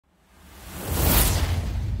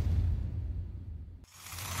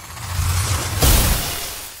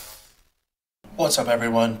What's up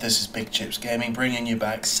everyone, this is Big Chips Gaming bringing you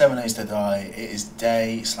back 7 Days to Die. It is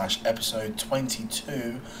day/episode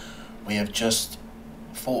 22. We have just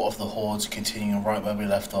fought off the hordes, continuing right where we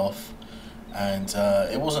left off. And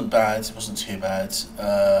it wasn't bad, it wasn't too bad.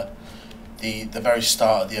 The very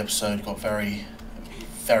start of the episode got very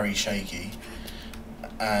shaky.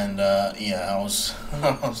 And yeah, I was,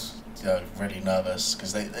 really nervous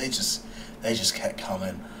because they just kept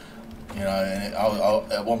coming. You know,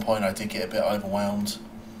 and at one point I did get a bit overwhelmed,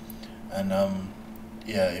 and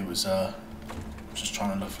yeah, it was just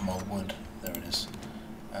trying to look for more wood. There it is,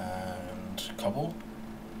 and cobble.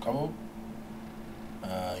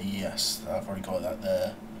 Yes, I've already got that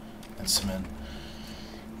there, and cement.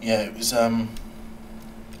 Yeah, it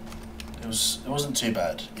wasn't too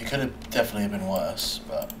bad. It could have definitely been worse,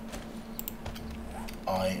 but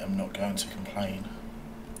I am not going to complain.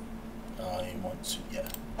 I want to, yeah.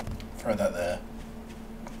 Throw that there.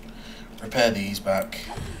 Repair these back.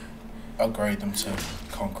 Upgrade them to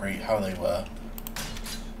concrete, how they were.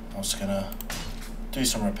 I was gonna do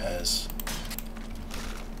some repairs.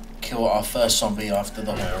 Kill our first zombie after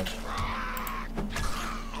the horde.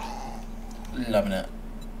 Loving it.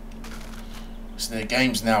 So the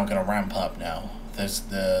game's now gonna ramp up now. There's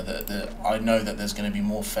I know that there's gonna be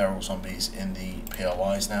more feral zombies in the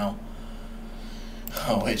POIs now.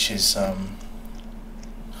 Which is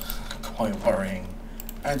quite worrying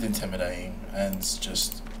and intimidating and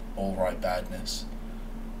just all right badness.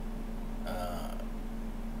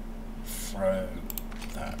 Throw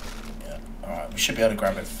that. Yeah. Alright, we should be able to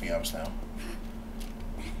grab everything else now.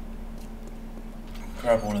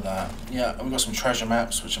 Grab all of that. Yeah, and we've got some treasure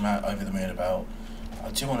maps which I'm over the moon about. I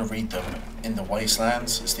do want to read them in the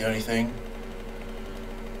wastelands, it's the only thing.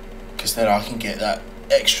 Because then I can get that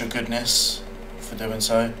extra goodness for doing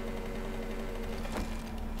so.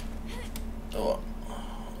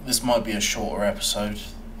 This might be a shorter episode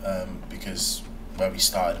because where we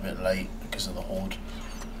started a bit late because of the horde.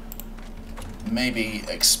 Maybe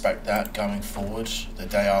expect that going forward. The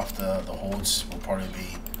day after the hordes will probably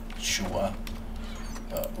be shorter,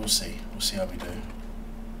 but we'll see. We'll see how we do.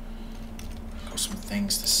 Got some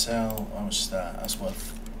things to sell. How much is that? That's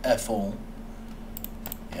worth F all.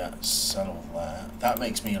 Yeah, sell all that. That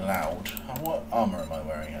makes me loud. What armor am I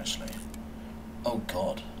wearing actually? Oh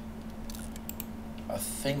god. I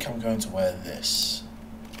think I'm going to wear this.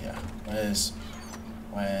 Yeah, where's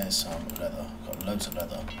some leather? Got loads of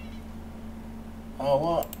leather. Oh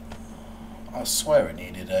what? I swear it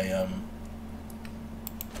needed a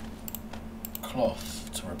cloth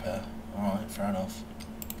to repair. Alright, fair enough.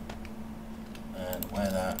 And wear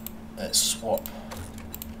that. Let's swap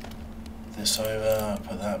this over,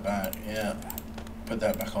 put that back, yeah. Put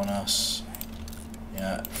that back on us.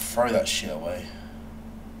 Yeah, throw that shit away.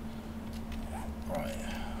 Right,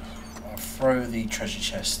 I'll throw the treasure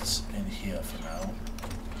chests in here for now.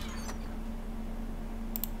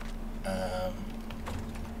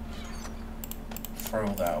 Throw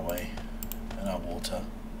all that away, and our water.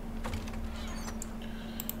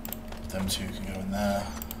 Them two can go in there,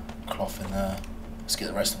 cloth in there. Let's get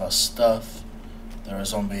the rest of our stuff. There are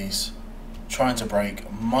zombies trying to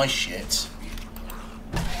break my shit.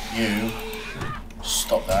 You,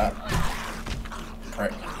 stop that,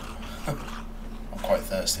 prick. Quite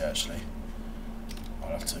thirsty actually.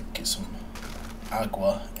 I'll have to get some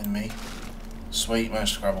agua in me. Sweet,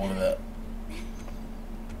 managed to grab all of it.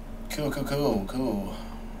 Cool.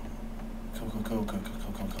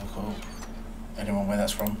 Anyone where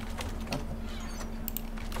that's from?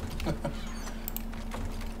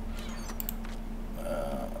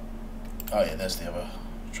 Oh yeah, there's the other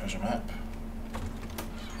treasure map.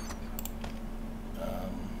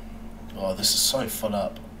 Oh, this is so full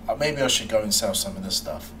up. Maybe I should go and sell some of this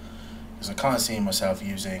stuff, because I can't see myself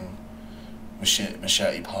using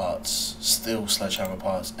machete parts, steel sledgehammer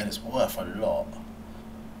parts, and it's worth a lot.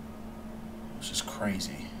 It's just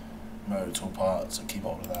crazy. Motor tool parts, I keep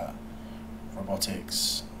all of that.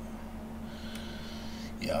 Robotics.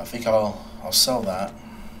 Yeah, I think I'll sell that,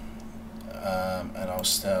 and I'll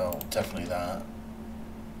sell definitely that.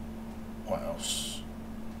 What else?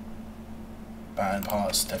 Baton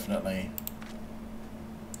parts, definitely.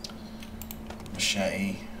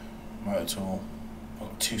 Machete, motor tool. I've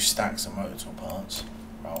got 2 stacks of motor tool parts.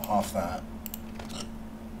 Well, half that.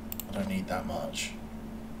 I don't need that much.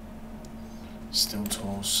 Steel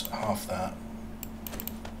tools, half that.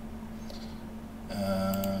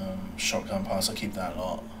 Shotgun parts, I'll keep that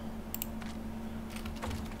lot.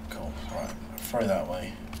 Cool, right, throw that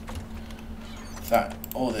away.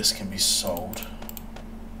 All this can be sold.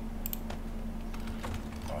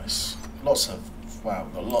 Nice. Lots of, wow,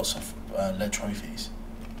 we've got lots of lead trophies.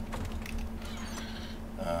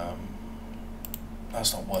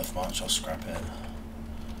 That's not worth much, I'll scrap it.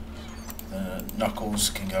 The knuckles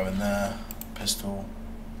can go in there, pistol.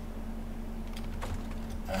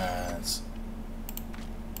 And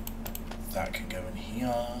that can go in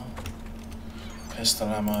here. Pistol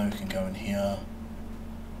ammo can go in here.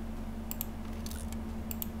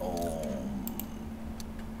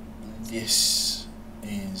 This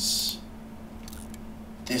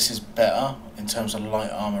is better in terms of light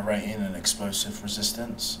armor rating and explosive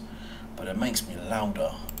resistance, but it makes me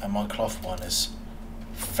louder, and my cloth one is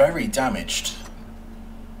very damaged,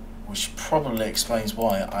 which probably explains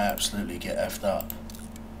why I absolutely get effed up.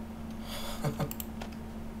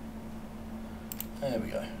 There we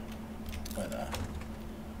go. Right there.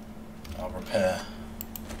 I'll repair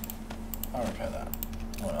that.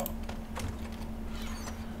 Why not?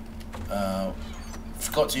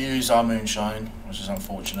 Forgot to use our moonshine, which is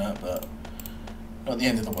unfortunate, but not the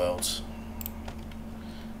end of the world.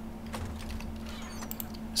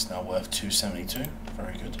 It's now worth 272.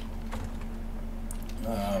 Very good.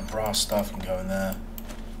 Brass stuff can go in there,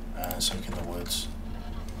 and so can the woods.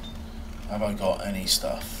 Have I got any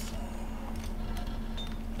stuff?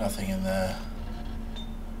 Nothing in there.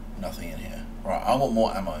 Nothing in here. Right, I want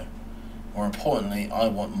more ammo. More importantly, I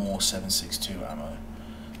want more 7.62 ammo.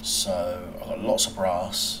 So I've got lots of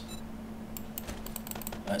brass.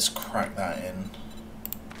 Let's crack that in.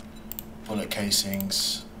 Bullet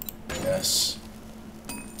casings. Yes.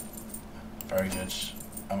 Very good.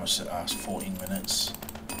 How much did it last? 14 minutes.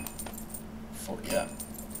 Yeah.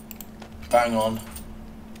 Bang on.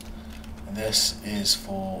 And this is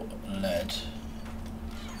for lead.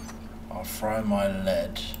 I'll throw my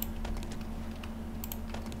lead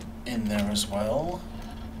in there as well.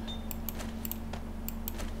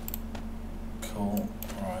 Cool.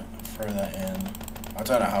 Right, throw that in. I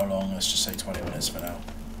don't know how long, let's just say 20 minutes for now.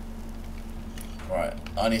 Right,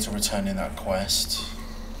 I need to return in that quest.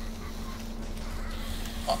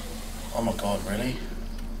 Oh my god, really?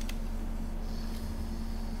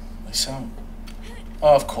 They sound...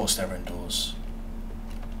 Oh, of course they're indoors.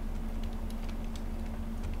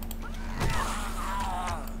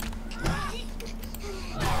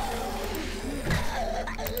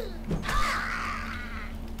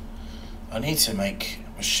 I need to make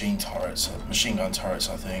machine gun turrets,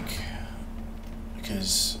 I think,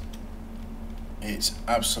 because it's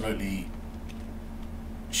absolutely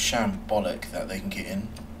shambolic that they can get in.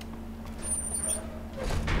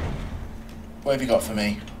 What have you got for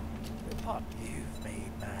me?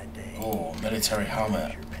 Oh, military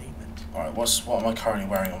helmet. Alright, what am I currently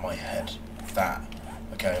wearing on my head? That.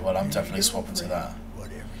 Okay, well I'm definitely swapping to that.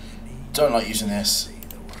 Don't like using this.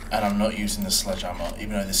 And I'm not using the sledgehammer, even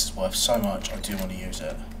though this is worth so much, I do want to use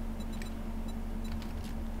it.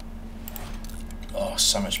 Oh,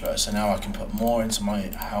 so much better. So now I can put more into my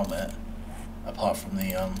helmet, apart from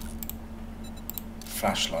the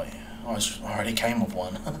flashlight. Oh, I already came with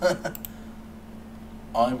one.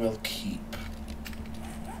 I will keep...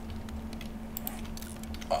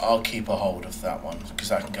 I'll keep a hold of that one, because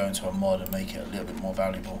that can go into a mod and make it a little bit more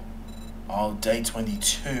valuable. Oh, day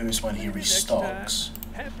 22 is when he restocks.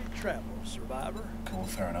 Happy travel, survivor. Cool,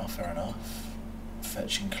 fair enough, fair enough.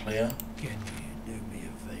 Fetch and clear. Can you do me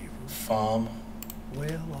a favor? Farm. Well,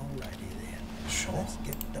 alrighty then. Sure. Let's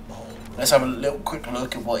get the ball rolling. Let's have a little quick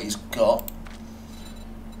look at what he's got.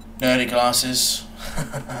 Nerdy glasses.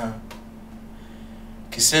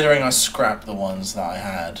 Considering I scrapped the ones that I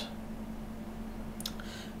had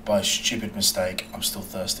by a stupid mistake, I'm still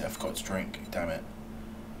thirsty. I forgot to drink. Damn it.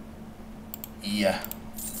 Yeah.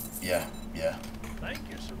 Thank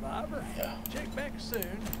you, survivor. Yeah. Check back soon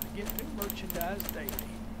to get new merchandise daily.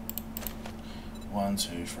 1,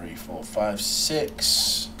 2, 3, 4, 5,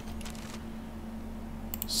 6.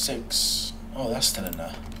 6. Oh, that's still in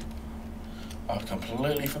there. I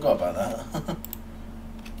completely forgot about that.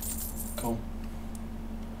 Cool.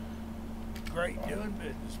 Great doing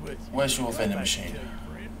business with you. Where's your vending Back machine? to you,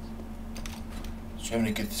 friends. Do you have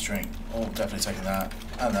any good to drink? Oh, definitely taking that.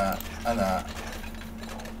 And that. And that.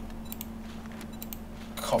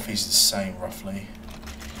 Coffee's the same, roughly.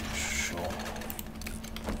 Sure.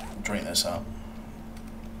 We'll drink this up.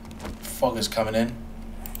 Fogger's coming in.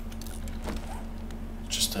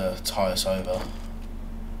 Just to tie us over.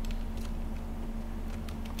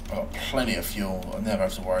 I've got plenty of fuel. I never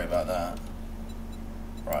have to worry about that.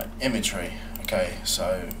 Right, inventory. Okay,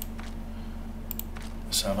 so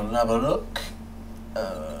let's have another look.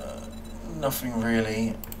 Nothing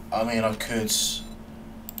really. I mean, I could.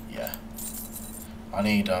 Yeah. I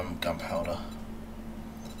need gunpowder.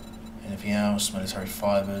 Anything else? Military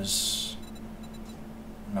fibers.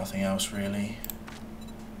 Nothing else really.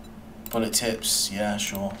 Bullet tips. Yeah,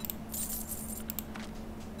 sure.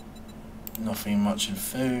 Nothing much in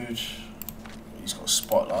food. He's got a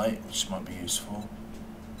spotlight, which might be useful.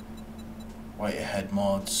 Wait ahead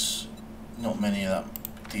mods. Not many of that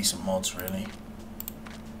decent mods really.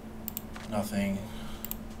 Nothing.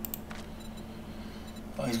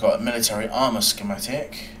 Oh, he's got a military armor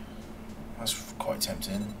schematic. That's quite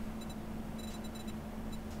tempting.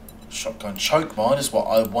 Shotgun choke mod is what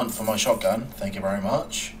I want for my shotgun. Thank you very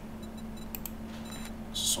much.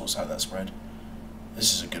 Sorts out that spread.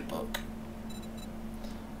 This is a good book.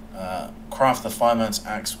 Craft the Fireman's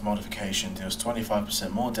Axe modification deals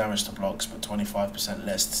 25% more damage to blocks, but 25%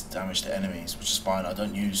 less damage to enemies, which is fine. I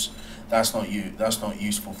don't use. That's not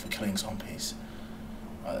useful for killing zombies.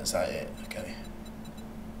 Right, is that it? Okay.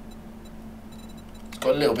 It's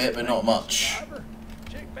got a little bit, but not much.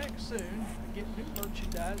 Check back soon. Get new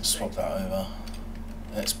merchandise. Swap that over.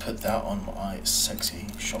 Let's put that on my sexy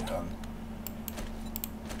shotgun.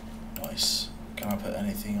 Nice. Can I put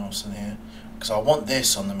anything else in here? Because I want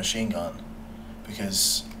this on the machine gun.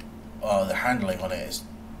 Because the handling on it is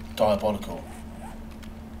diabolical.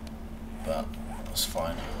 But that's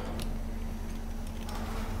fine.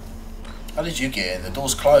 How did you get in? The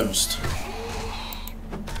door's closed.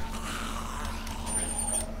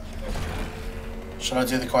 Shall I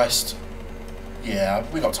do the quest? Yeah,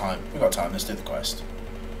 we got time. We got time. Let's do the quest.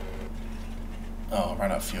 Oh, I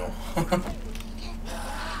ran out of fuel.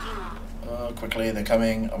 Quickly, they're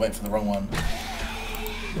coming. I went for the wrong one.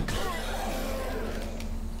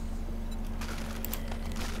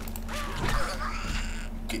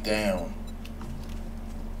 Get down.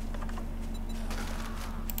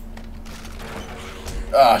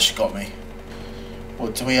 Ah, she got me.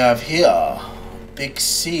 What do we have here? Big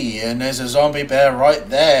C, and there's a zombie bear right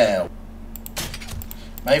there.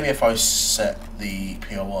 Maybe if I set the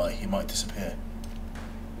POI, he might disappear.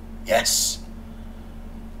 Yes.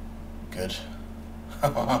 Good.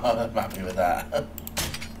 I'm happy with that.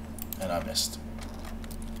 And I missed.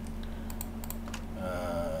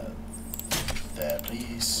 There,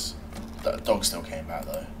 please. That dog still came back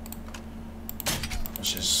though,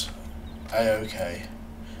 which is a-okay.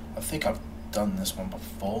 I think I've done this one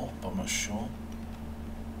before, but I'm not sure.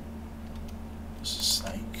 It's a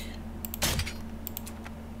snake.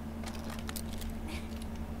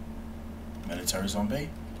 Military zombie.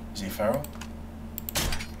 Is he feral?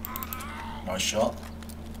 Nice shot.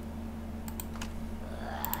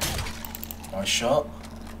 Nice shot.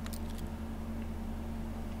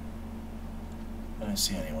 I don't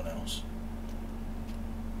see anyone else.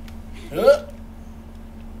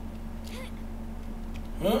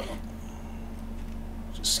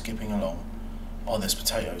 Just skipping along. Oh, there's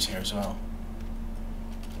potatoes here as well.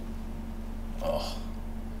 Oh.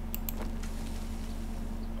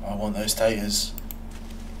 I want those taters.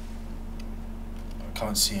 I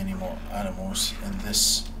can't see any more animals in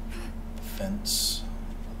this fence.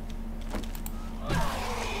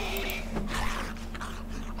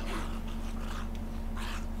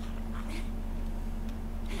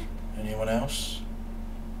 Anyone else?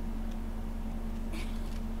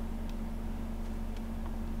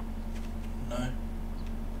 No?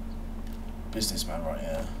 Businessman right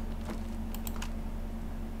here.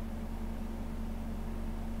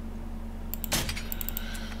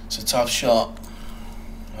 It's a tough shot.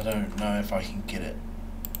 I don't know if I can get it.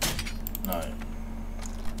 No.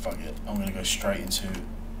 Fuck it. I'm gonna go straight into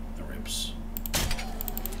the ribs.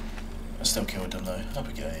 I still killed them though.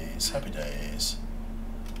 Happy days. Happy days.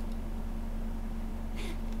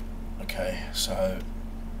 Okay, so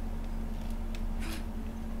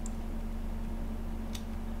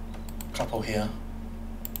couple here.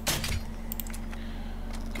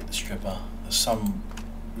 Get the stripper. There's some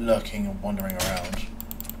lurking and wandering around.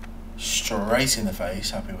 Straight in the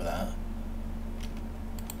face. Happy with that.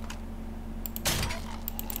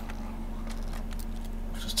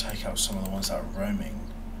 Just take out some of the ones that are roaming.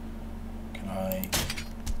 Can I?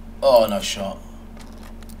 Oh, no shot.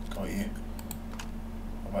 Got you.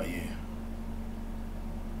 What about you?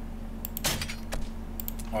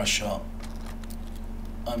 Nice shot.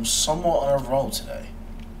 I'm somewhat on a roll today.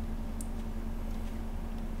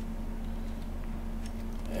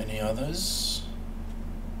 Any others?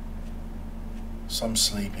 Some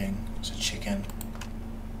sleeping. It's a chicken.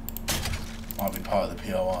 Might be part of the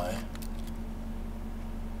POI.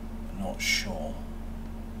 Not sure.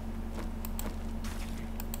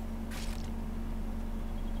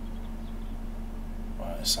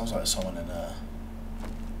 Right, it sounds like there's someone in there.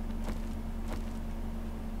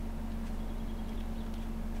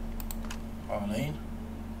 Arlene.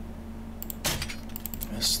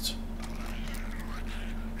 Missed.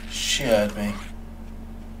 She heard me.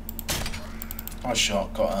 Nice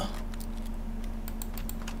shot, got her.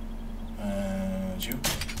 And you.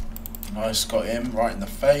 Nice, got him right in the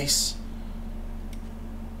face.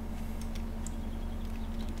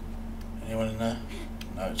 Anyone in there?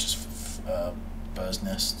 No, it's just birds'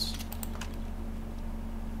 nests.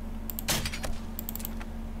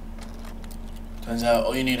 Turns out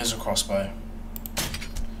all you need is a crossbow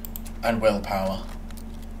and willpower,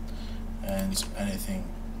 and anything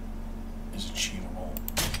is achievable.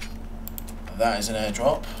 That is an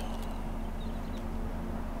airdrop.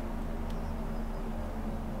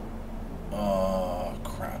 Oh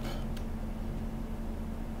crap.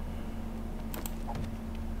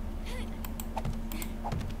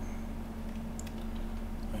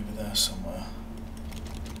 Over there somewhere.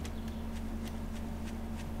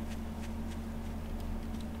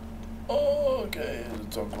 Oh, okay, there's a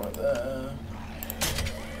dog right there.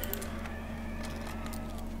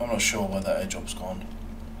 I'm not sure where that airdrop's gone.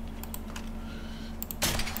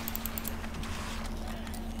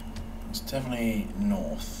 It's definitely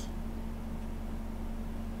north.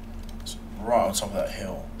 It's right on top of that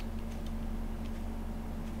hill.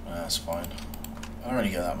 That's fine. I don't really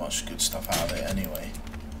get that much good stuff out of it anyway.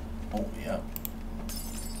 Oh, yeah.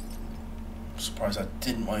 I'm surprised I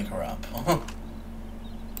didn't wake her up.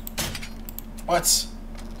 What?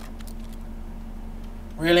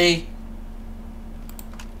 Really?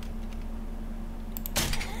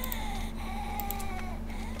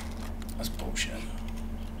 That's bullshit.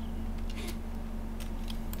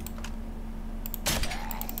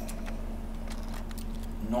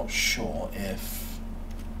 Not sure if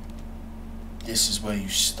this is where you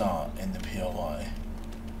start in the POI,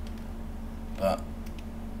 but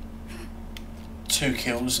 2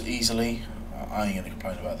 kills easily. I ain't gonna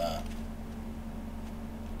complain about that.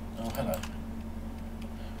 Oh, hello.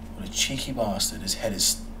 What a cheeky bastard. His head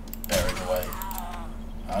is buried away.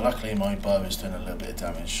 Luckily my bow is doing a little bit of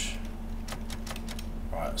damage.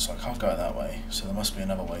 Right, so I can't go that way, so there must be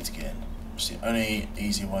another way to get in. It's the only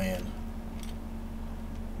easy way in.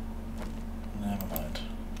 Never mind.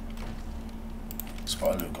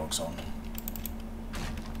 Spot loot gogs on.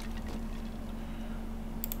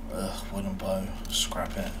 Ugh, wooden bow.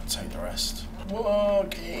 Scrap it and take the rest.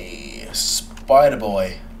 Okay, Spider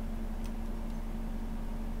Boy.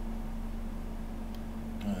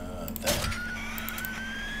 There.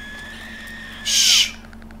 Shh.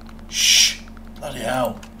 Shh. Bloody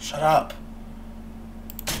hell. Shut up.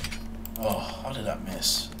 Oh, how did that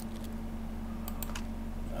miss?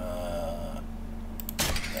 Yeah.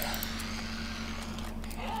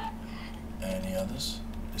 Any others?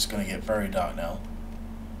 It's going to get very dark now.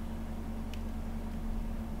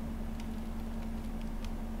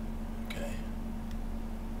 Okay.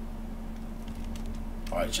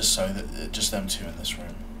 Right, just so that just them 2 in this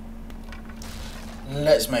room.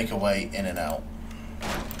 Let's make a way in and out.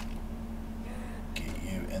 Get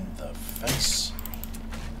you in the face.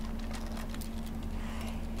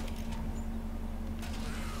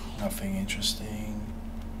 Nothing interesting.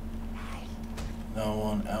 No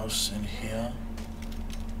one else in here.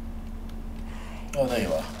 Oh, there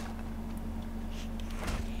you are.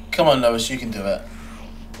 Come on, Lois, you can do it.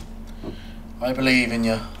 I believe in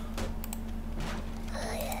you.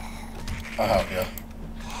 I'll help you.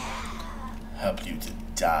 Help you to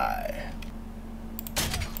die.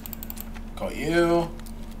 Got you.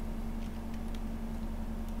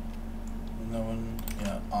 No one.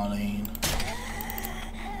 Yeah, Arlene.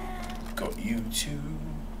 Got you too.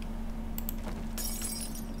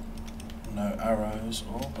 No arrows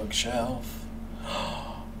or bookshelf.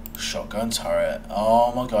 Shotgun turret.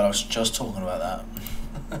 Oh my god, I was just talking about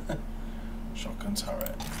that. Shotgun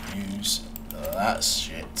turret. Use that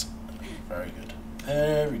shit. Very good.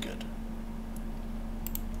 Very good.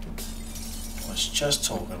 I was just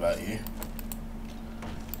talking about you.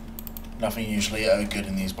 Nothing usually good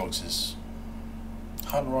in these boxes.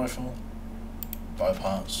 Hunt rifle. 5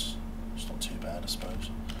 parts. It's not too bad, I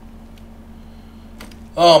suppose.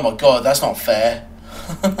 Oh my god, that's not fair.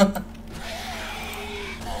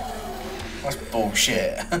 That's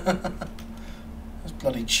bullshit. That's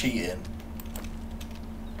bloody cheating.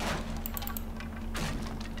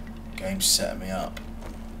 Game's setting me up.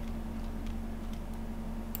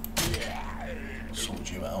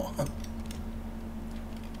 Sort you out.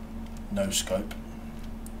 No scope.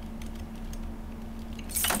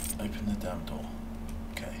 Open the damn door.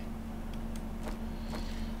 Okay.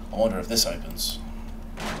 I wonder if this opens.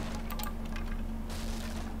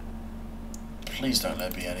 Please don't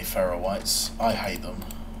let me any feral whites. I hate them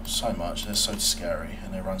so much. They're so scary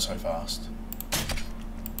and they run so fast.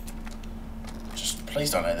 Just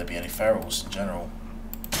please don't let there be any ferals in general.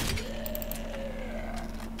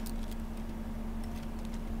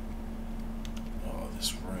 Oh,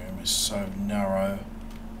 this room is so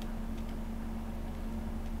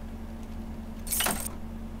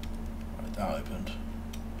That opened.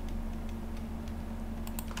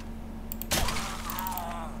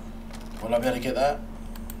 Will I be able to get that?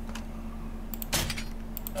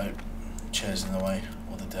 Nope. Chair's in the way,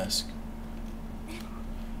 or the desk.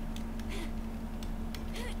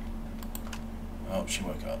 Oh, she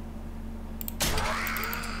woke up.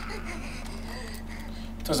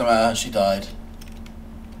 Doesn't matter, she died.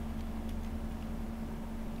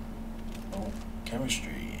 Oh,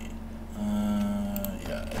 chemistry.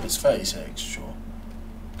 Yeah, it's 36, sure.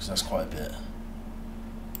 Because that's quite a bit.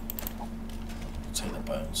 Take the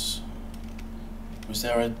bones. Was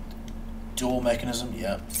there a door mechanism?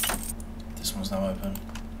 Yeah. This one's now open.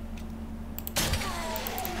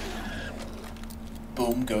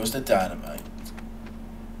 Boom goes the dynamite.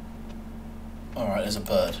 Alright, there's a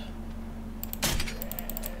bird.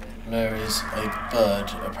 There is a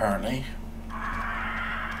bird, apparently.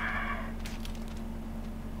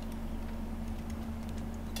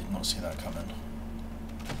 Did not see that coming.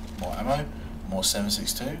 More ammo. More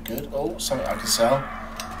 7.62. Good. Oh, something I can sell.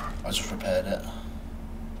 I just repaired it.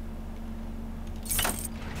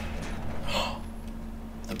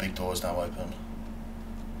 The big door is now open.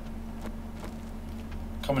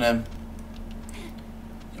 Coming in.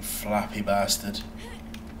 You flappy bastard.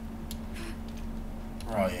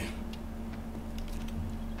 Where are you?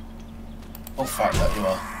 Oh fuck, that you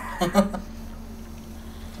are.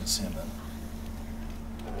 Didn't see him then.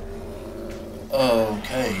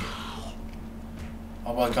 Okay.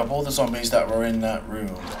 I woke up all the zombies that were in that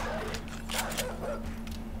room.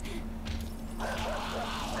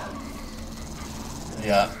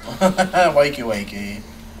 Yeah. Wakey wakey.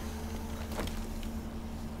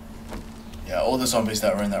 Yeah, all the zombies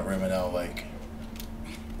that were in that room are now awake.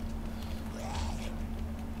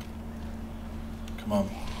 Come on,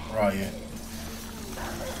 where are you?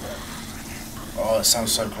 Oh, it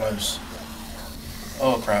sounds so close.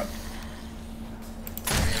 Oh crap.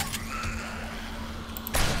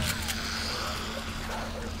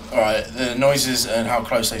 Alright, the noises and how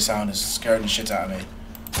close they sound is scaring the shit out of me.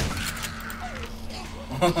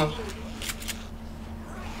 Oh,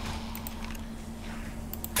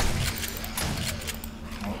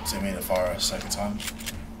 didn't mean to fire a second time.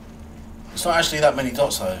 It's not actually that many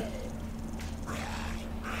dots though.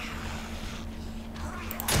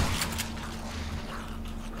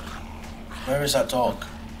 Where is that dog?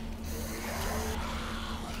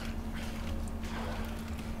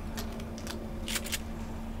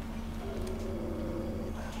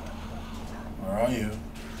 Where are you?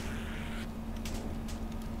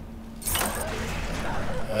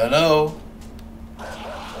 Hello?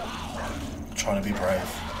 I'm trying to be brave.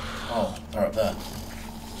 Oh, they're up there.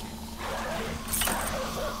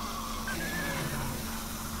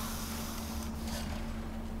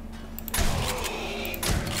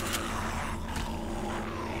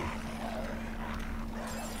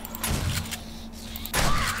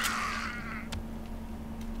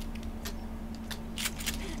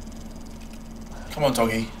 Come on,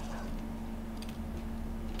 doggy.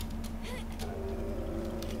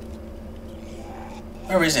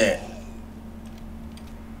 Where is it?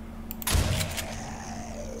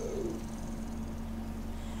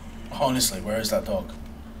 Honestly, where is that dog?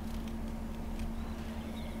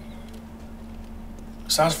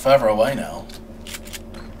 It sounds further away now.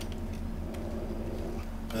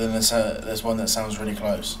 But then there's one that sounds really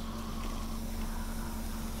close.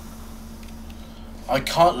 I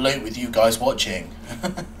can't loot with you guys watching.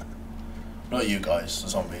 Not you guys, the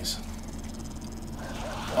zombies.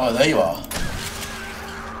 Oh, there you are.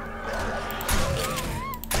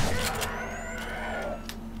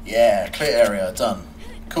 Yeah, clear area, done.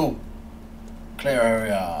 Cool. Clear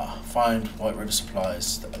area. Find White River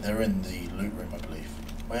supplies. They're in the loot room, I believe.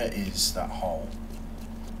 Where is that hole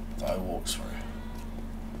that I walked through?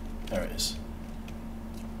 There it is.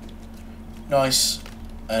 Nice.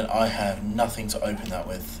 And I have nothing to open that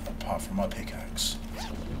with apart from my pickaxe.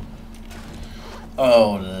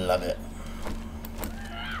 Oh, love it.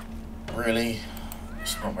 Really?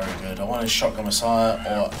 It's not very good. I want a shotgun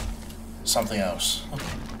messiah or something else.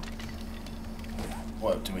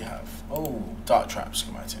 What do we have? Oh, dark trap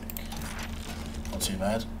schematic. Not too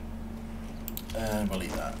bad. And we'll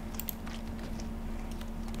leave that.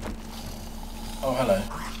 Oh, hello.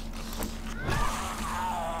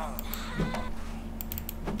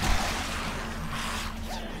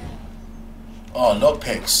 Oh,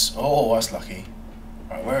 lockpicks. Oh, that's lucky.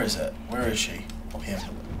 Right, where is it? Where is she? Oh, him.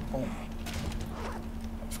 Oh.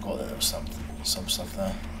 I forgot that there was some stuff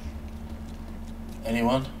there.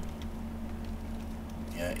 Anyone?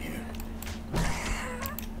 Yeah, you.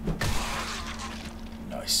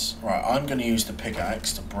 Nice. Right, I'm going to use the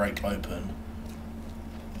pickaxe to break open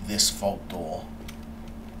this vault door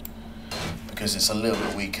because it's a little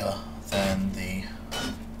bit weaker than the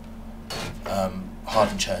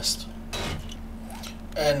hardened chest.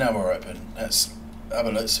 And now we're open. Let's have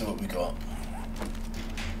a look, see what we got.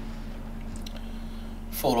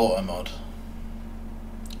 Full auto mod.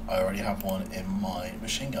 I already have one in my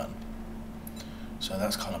machine gun, so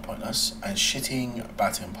that's kind of pointless. And shitting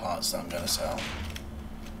batting parts that I'm going to sell.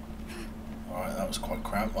 Alright, that was quite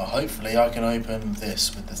crap. Well, hopefully I can open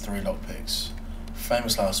this with the 3 lockpicks.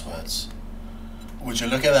 Famous last words. Would you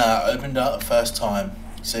look at that? Opened up first time.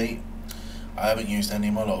 See? I haven't used any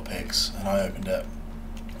of my lockpicks, and I opened it.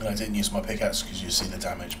 And I didn't use my pickaxe because you see the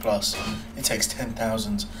damage. Plus, it takes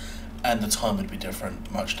 10,000, and the time would be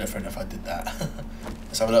different, much different if I did that.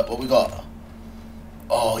 Let's have a look. What we got?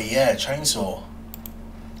 Oh yeah, chainsaw.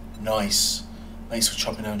 Nice. Makes for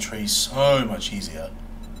chopping down trees so much easier.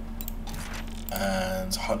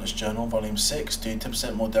 And Hunter's Journal, Volume 6. Do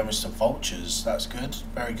 10% more damage to vultures. That's good.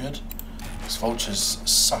 Very good. These vultures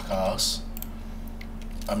suck ass.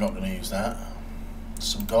 I'm not going to use that.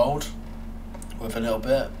 Some gold. With a little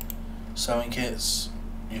bit. Sewing kits.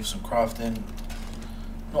 Use some crafting.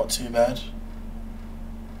 Not too bad.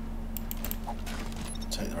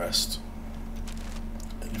 Take the rest.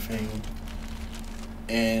 Anything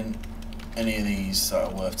in any of these that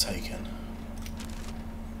are worth taking?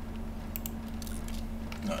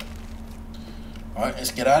 No. Alright,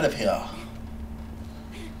 let's get out of here.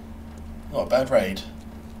 Not a bad raid.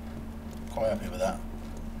 Quite happy with that.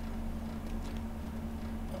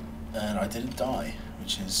 And I didn't die,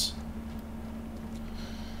 which is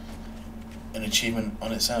an achievement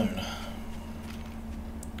on its own.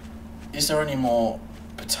 Is there any more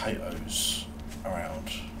potatoes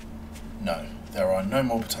around? No, there are no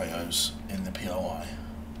more potatoes in the POI.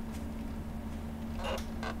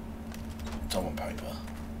 Don't want paper.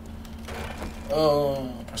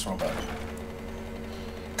 Oh, press the wrong button.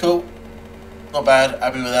 Cool. Not bad,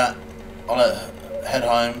 happy with that. I'll head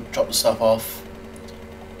home, drop the stuff off.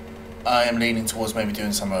 I am leaning towards maybe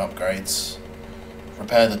doing some upgrades.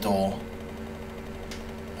 Repair the door.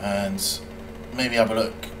 And maybe have a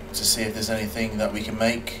look to see if there's anything that we can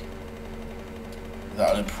make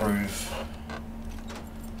that'll improve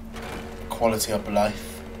quality of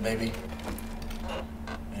life, maybe.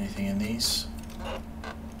 Anything in these?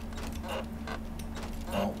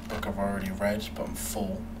 Oh, book I've already read, but I'm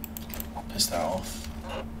full. Piss that off.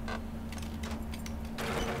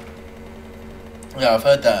 Yeah, I've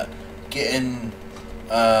heard that getting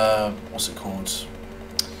what's it called?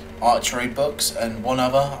 Archery books and one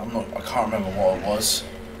other, I can't remember what it was,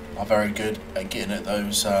 are very good at getting at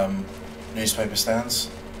those newspaper stands.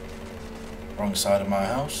 Wrong side of my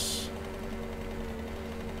house.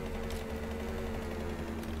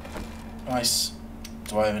 Nice.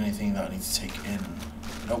 Do I have anything that I need to take in?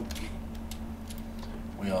 Nope.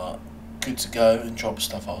 We are good to go and drop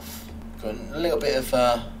stuff off. Got a little bit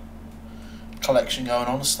of collection going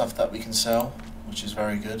on, stuff that we can sell, which is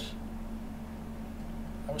very good.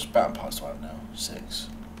 How much baton parts do I have now? 6.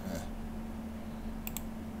 Yeah.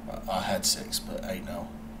 Well, I had 6, but 8 now.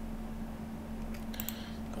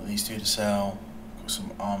 Got these 2 to sell. Got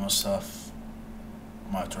some armor stuff.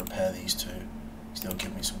 Might have to repair these 2. Still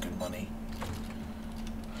give me some good money.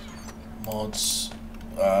 Mods.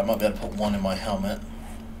 I might be able to put 1 in my helmet.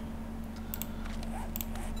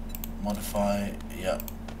 Modify. Yeah.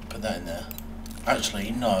 Put that in there.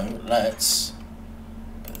 Actually, no. Let's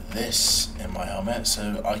put this in my helmet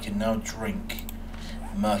so I can now drink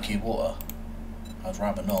murky water. I'd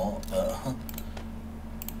rather not, but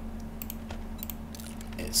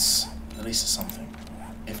it's at least it's something.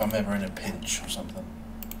 If I'm ever in a pinch or something.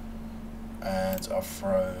 And I'll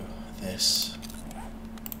throw this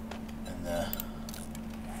in there.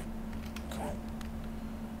 Cool.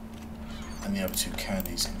 And the other 2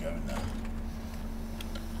 candies can go in there.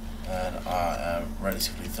 And I am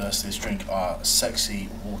relatively thirsty. Let's drink our sexy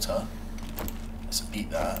water. Let's eat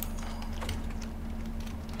that.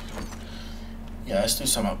 Yeah, let's do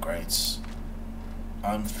some upgrades.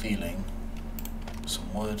 I'm feeling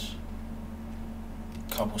some wood,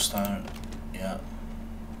 cobblestone, yeah.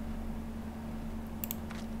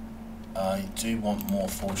 I do want more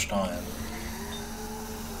forged iron.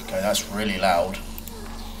 Okay, that's really loud.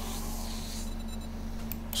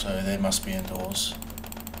 So they must be indoors.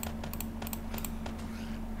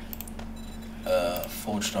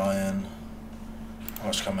 Forged iron. How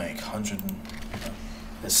much can I make? 100 and,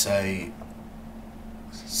 let's say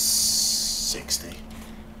 60.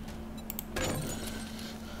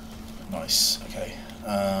 Nice, okay.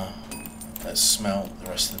 Let's smelt the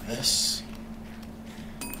rest of this.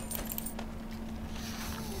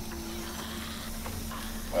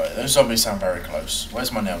 Alright, those zombies sound very close.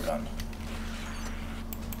 Where's my nail gun?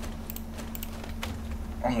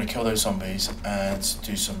 I'm going to kill those zombies and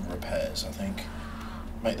do some repairs, I think.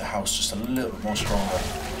 Make the house just a little bit more stronger.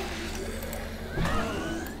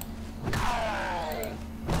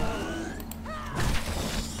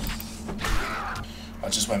 I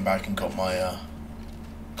just went back and got my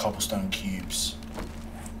cobblestone cubes,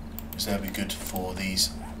 because they'll be good for these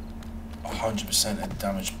 100%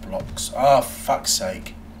 damaged blocks. Ah, fuck's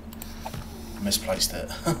sake. Misplaced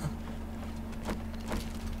it.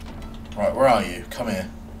 Right, where are you? Come here.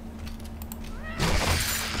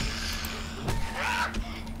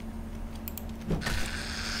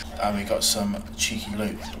 And we got some cheeky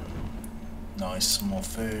loot. Nice, some more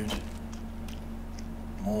food.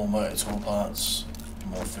 More motor tool parts.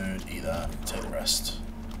 More food, eat that, take the rest.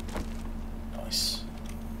 Nice.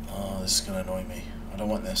 Oh, this is gonna annoy me. I don't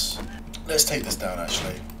want this. Let's take this down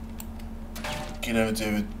actually. You never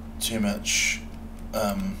do with too much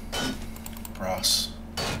brass.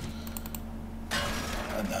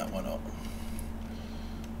 And that, why not?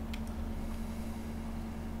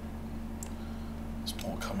 There's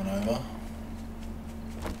more coming over.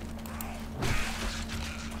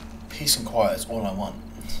 Peace and quiet is all I want.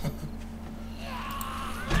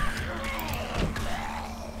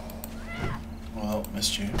 Well,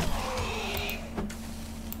 missed you.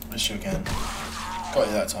 Missed you again. Got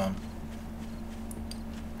you that time.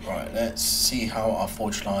 Right, let's see how our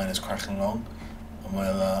forge line is cracking along. And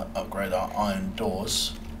we'll upgrade our iron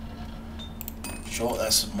doors. Sure,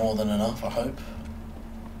 that's more than enough, I hope.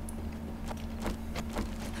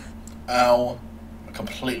 Ow. I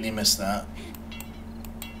completely missed that.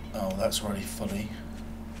 Oh, that's already fully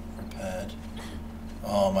repaired.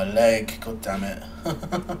 Oh, my leg. God damn it.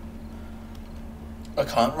 I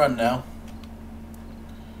can't run now.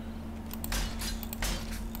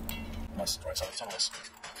 Nice. Right, so it's on this.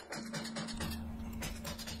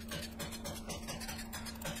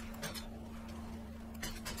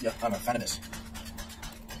 Yeah, I'm a fan of this.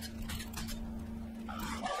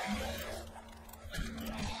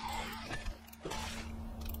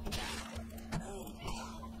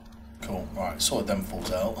 Cool. Right, sorted them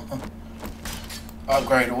falls out.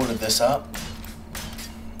 Upgrade all of this up.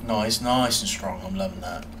 Nice, nice and strong. I'm loving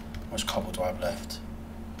that. How much cobble do I have left?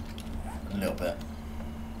 A little bit.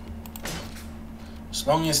 As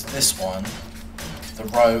long as this one, the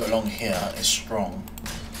row along here, is strong,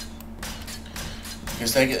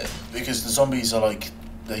 because the zombies are like,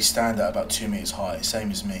 they stand at about 2 meters high, same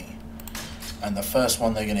as me. And the first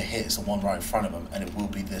one they're gonna hit is the one right in front of them, and it will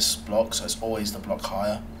be this block. So it's always the block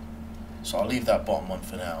higher. So I'll leave that bottom one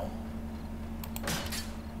for now.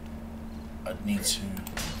 I need to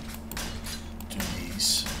do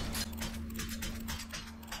these.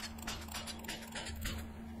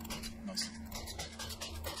 Nice.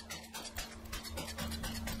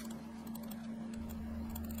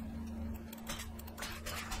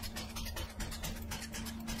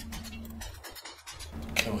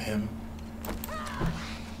 Kill him.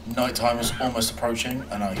 Nighttime is almost approaching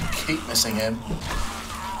and I keep missing him.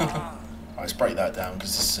 Alright, let's break that down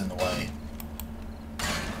because this is in the way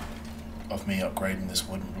of me upgrading this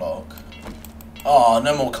wooden block. Oh,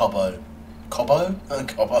 no more Cobbo. Cobbo?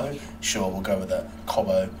 Cobbo? Sure, we'll go with that.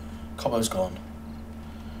 Cobbo. Cobbo's gone.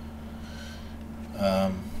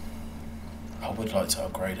 I would like to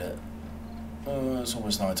upgrade it. It's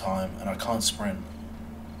always night time and I can't sprint.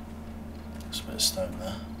 There's a bit of stone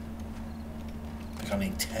there. I think I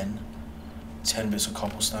need 10 bits of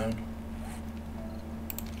cobblestone.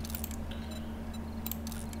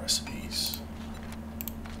 Recipes.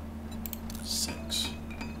 6.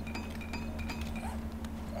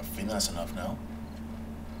 I think that's enough now.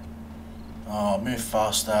 Oh, move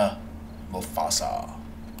faster. Move faster.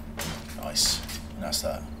 Nice. And that's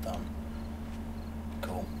that. Done.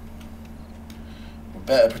 Cool. We're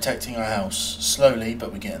better protecting our house. Slowly,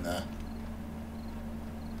 but we're getting there.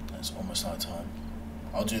 It's almost night time.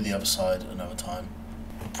 I'll do the other side another time.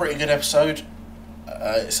 Pretty good episode.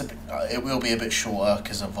 It will be a bit shorter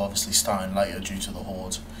because I'm obviously starting later due to the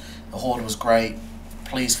Horde. The Horde was great.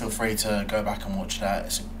 Please feel free to go back and watch that.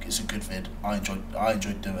 It's a good vid. I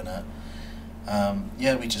enjoyed doing it.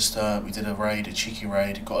 Yeah, we did a raid, a cheeky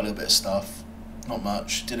raid. Got a little bit of stuff, not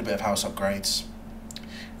much. Did a bit of house upgrades.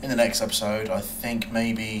 In the next episode, I think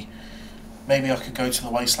maybe I could go to the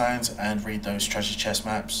Wastelands and read those treasure chest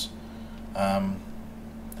maps.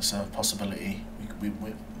 It's a possibility.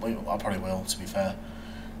 I probably will, to be fair.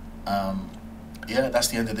 Yeah, that's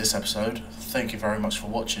the end of this episode. Thank you very much for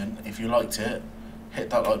watching. If you liked it, hit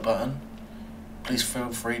that like button. Please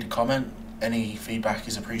feel free to comment. Any feedback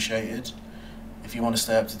is appreciated. If you want to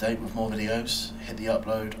stay up to date with more videos, hit the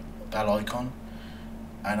upload bell icon,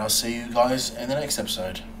 and I'll see you guys in the next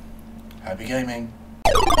episode. Happy gaming!